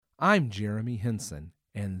I'm Jeremy Henson,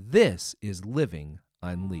 and this is Living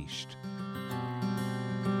Unleashed.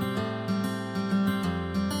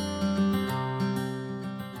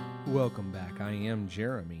 Welcome back. I am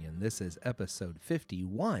Jeremy, and this is episode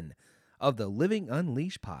 51 of the Living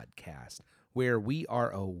Unleashed podcast, where we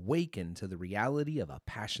are awakened to the reality of a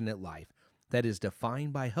passionate life that is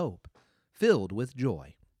defined by hope, filled with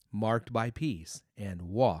joy, marked by peace, and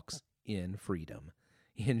walks in freedom.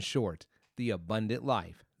 In short, the abundant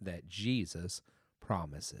life that Jesus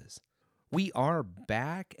promises. We are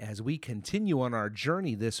back as we continue on our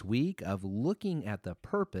journey this week of looking at the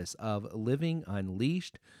purpose of Living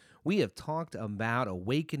Unleashed. We have talked about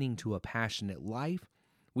awakening to a passionate life.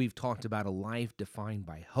 We've talked about a life defined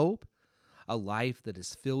by hope, a life that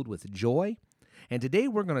is filled with joy. And today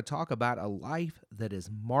we're going to talk about a life that is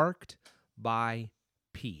marked by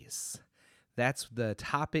peace. That's the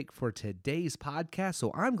topic for today's podcast,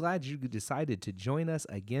 so I'm glad you decided to join us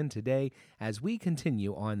again today as we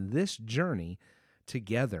continue on this journey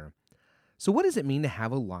together. So what does it mean to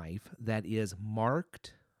have a life that is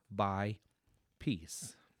marked by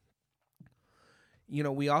peace? You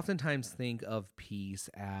know, we oftentimes think of peace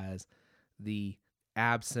as the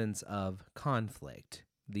absence of conflict,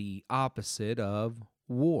 the opposite of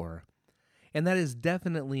war. And that is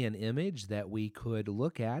definitely an image that we could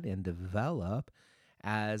look at and develop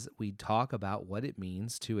as we talk about what it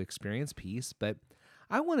means to experience peace. But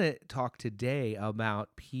I want to talk today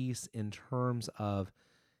about peace in terms of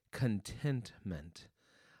contentment,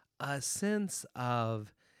 a sense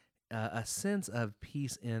of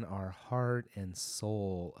peace in our heart and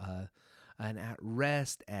soul, and at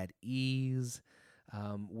rest, at ease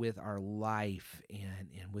with our life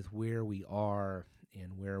and with where we are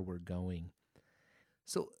and where we're going.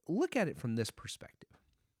 So look at it from this perspective.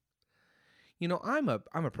 You know, I'm a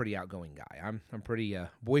pretty outgoing guy. I'm pretty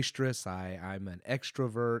boisterous. I'm an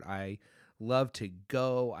extrovert. I love to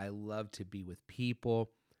go. I love to be with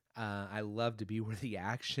people. I love to be where the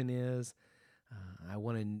action is. I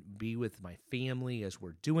want to be with my family as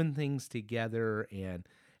we're doing things together and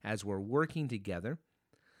as we're working together.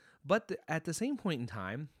 But at the same point in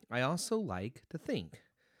time, I also like to think.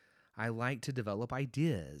 I like to develop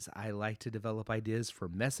ideas. I like to develop ideas for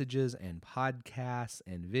messages and podcasts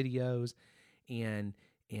and videos and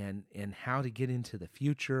how to get into the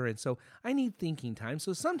future. And so I need thinking time.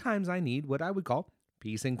 So sometimes I need what I would call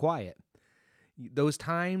peace and quiet. Those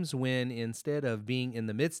times when instead of being in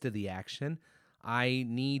the midst of the action, I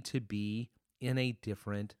need to be in a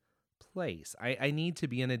different place. I need to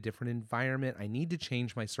be in a different environment. I need to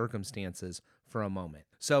change my circumstances for a moment.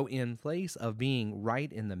 So in place of being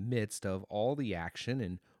right in the midst of all the action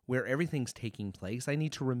and where everything's taking place, I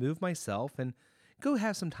need to remove myself and go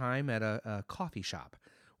have some time at a coffee shop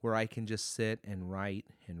where I can just sit and write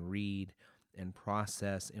and read and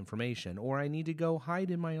process information. Or I need to go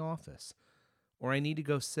hide in my office. Or I need to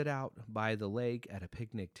go sit out by the lake at a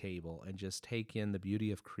picnic table and just take in the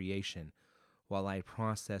beauty of creation while I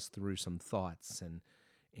process through some thoughts and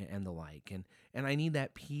the like. And I need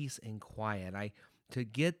that peace and quiet. To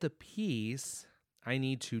get the peace, I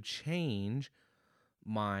need to change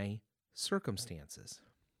my circumstances.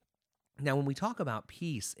 Now, when we talk about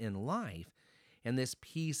peace in life and this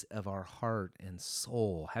peace of our heart and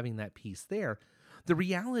soul, having that peace there, the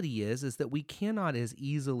reality is that we cannot as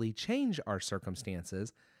easily change our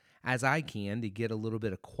circumstances as I can to get a little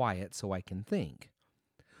bit of quiet so I can think.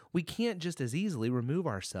 We can't just as easily remove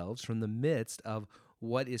ourselves from the midst of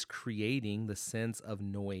what is creating the sense of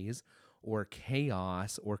noise or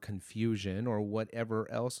chaos or confusion or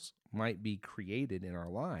whatever else might be created in our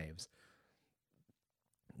lives.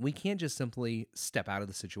 We can't just simply step out of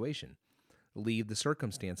the situation, leave the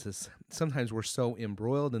circumstances. Sometimes we're so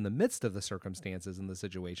embroiled in the midst of the circumstances in the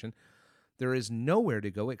situation, there is nowhere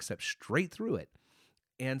to go except straight through it.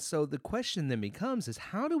 And so the question then becomes is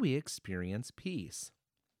how do we experience peace?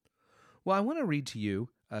 Well, I want to read to you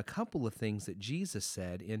a couple of things that Jesus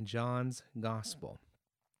said in John's gospel.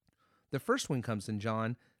 The first one comes in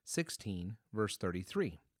John 16, verse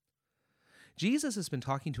 33. Jesus has been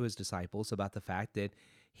talking to his disciples about the fact that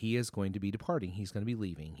he is going to be departing. He's going to be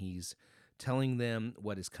leaving. He's telling them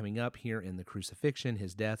what is coming up here in the crucifixion,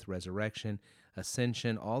 his death, resurrection,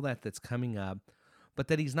 ascension, all that's coming up, but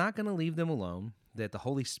that he's not going to leave them alone, that the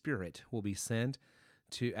Holy Spirit will be sent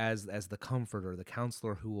to as the comforter, the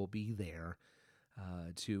counselor who will be there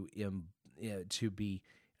to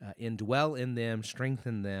indwell in them,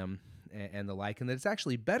 strengthen them, and the like, and that it's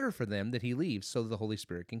actually better for them that he leaves so that the Holy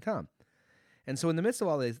Spirit can come. And so in the midst of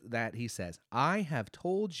all that, he says, I have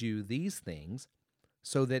told you these things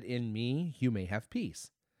so that in me you may have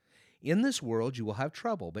peace. In this world you will have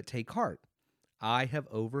trouble, but take heart. I have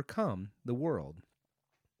overcome the world.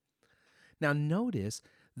 Now notice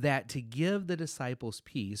that to give the disciples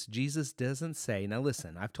peace, Jesus doesn't say, now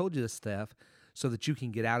listen, I've told you this stuff so that you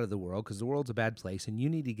can get out of the world, because the world's a bad place and you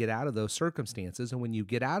need to get out of those circumstances. And when you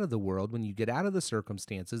get out of the world, when you get out of the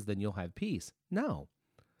circumstances, then you'll have peace. No.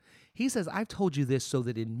 He says, I've told you this so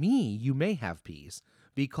that in me you may have peace,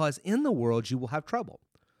 because in the world you will have trouble.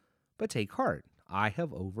 But take heart, I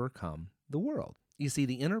have overcome the world. You see,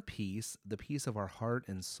 the inner peace, the peace of our heart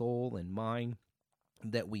and soul and mind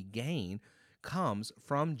that we gain comes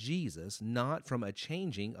from Jesus, not from a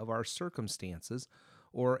changing of our circumstances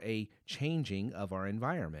or a changing of our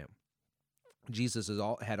environment. Jesus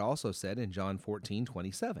had also said in John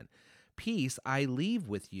 14:27, peace I leave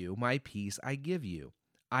with you, my peace I give you.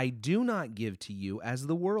 I do not give to you as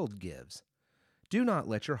the world gives. Do not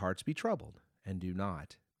let your hearts be troubled, and do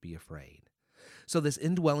not be afraid. So this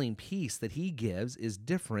indwelling peace that he gives is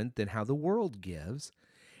different than how the world gives.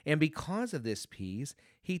 And because of this peace,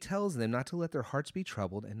 he tells them not to let their hearts be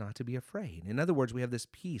troubled and not to be afraid. In other words, we have this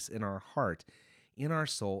peace in our heart, in our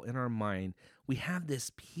soul, in our mind. We have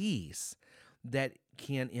this peace that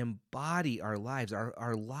can embody our lives.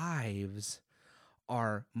 Our lives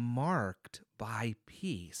are marked by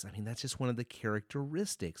peace. I mean, that's just one of the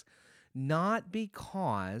characteristics. Not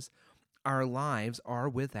because our lives are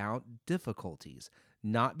without difficulties,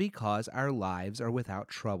 not because our lives are without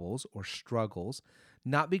troubles or struggles,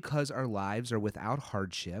 not because our lives are without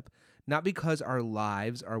hardship, not because our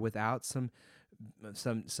lives are without some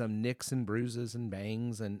nicks and bruises and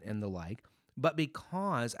bangs and the like, but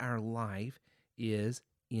because our life is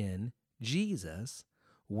in Jesus,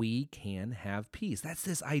 we can have peace. That's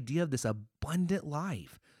this idea of this abundant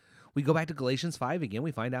life. We go back to Galatians 5 again,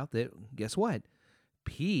 we find out that, guess what?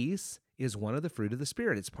 Peace is one of the fruit of the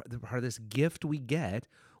Spirit. It's part of this gift we get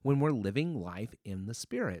when we're living life in the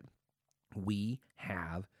Spirit. We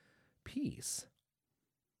have peace.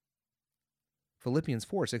 Philippians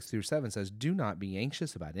 4:6-7 says, do not be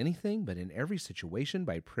anxious about anything, but in every situation,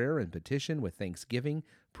 by prayer and petition with thanksgiving,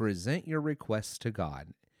 present your requests to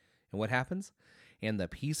God. And what happens? And the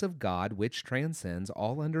peace of God, which transcends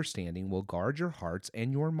all understanding, will guard your hearts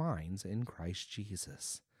and your minds in Christ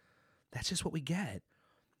Jesus. That's just what we get.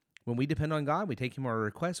 When we depend on God, we take him our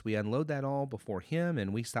requests, we unload that all before him,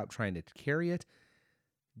 and we stop trying to carry it.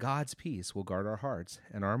 God's peace will guard our hearts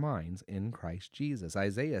and our minds in Christ Jesus.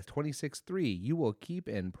 Isaiah 26:3, you will keep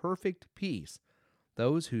in perfect peace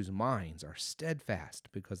those whose minds are steadfast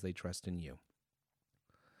because they trust in you.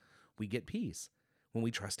 We get peace. When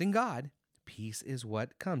we trust in God, peace is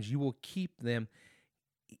what comes. You will keep them.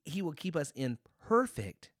 He will keep us in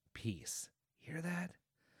perfect peace. Hear that?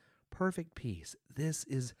 Perfect peace. This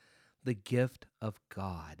is the gift of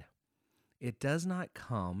God. It does not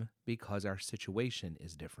come because our situation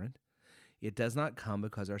is different. It does not come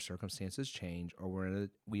because our circumstances change or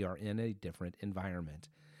we are in a different environment.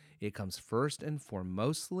 It comes first and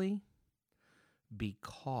foremostly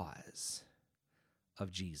because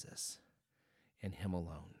of Jesus and him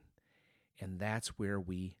alone. And that's where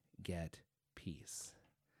we get peace.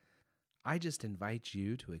 I just invite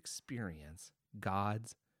you to experience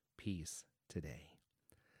God's peace today.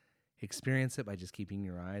 Experience it by just keeping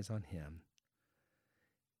your eyes on him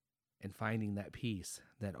and finding that peace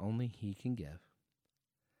that only he can give.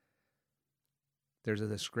 There's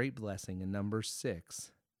this great blessing in Numbers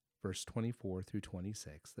 6, verse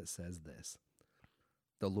 24-26 that says this,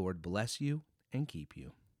 the Lord bless you and keep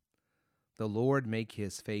you. The Lord make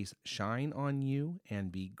his face shine on you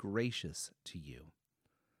and be gracious to you.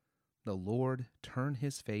 The Lord turn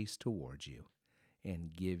his face towards you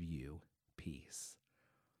and give you peace.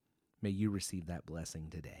 May you receive that blessing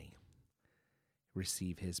today.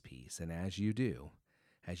 Receive his peace. And as you do,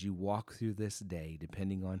 as you walk through this day,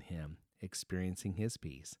 depending on him, experiencing his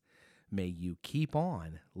peace, may you keep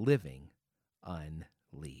on living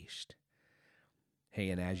unleashed. Hey,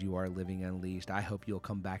 and as you are living unleashed, I hope you'll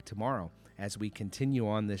come back tomorrow as we continue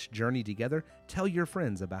on this journey together. Tell your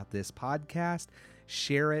friends about this podcast.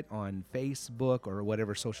 Share it on Facebook or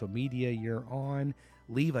whatever social media you're on.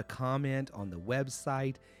 Leave a comment on the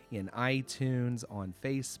website, in iTunes, on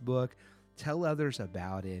Facebook. Tell others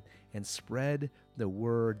about it and spread the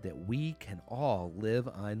word that we can all live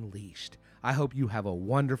unleashed. I hope you have a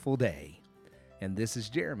wonderful day. And this is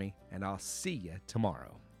Jeremy, and I'll see you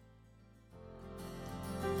tomorrow.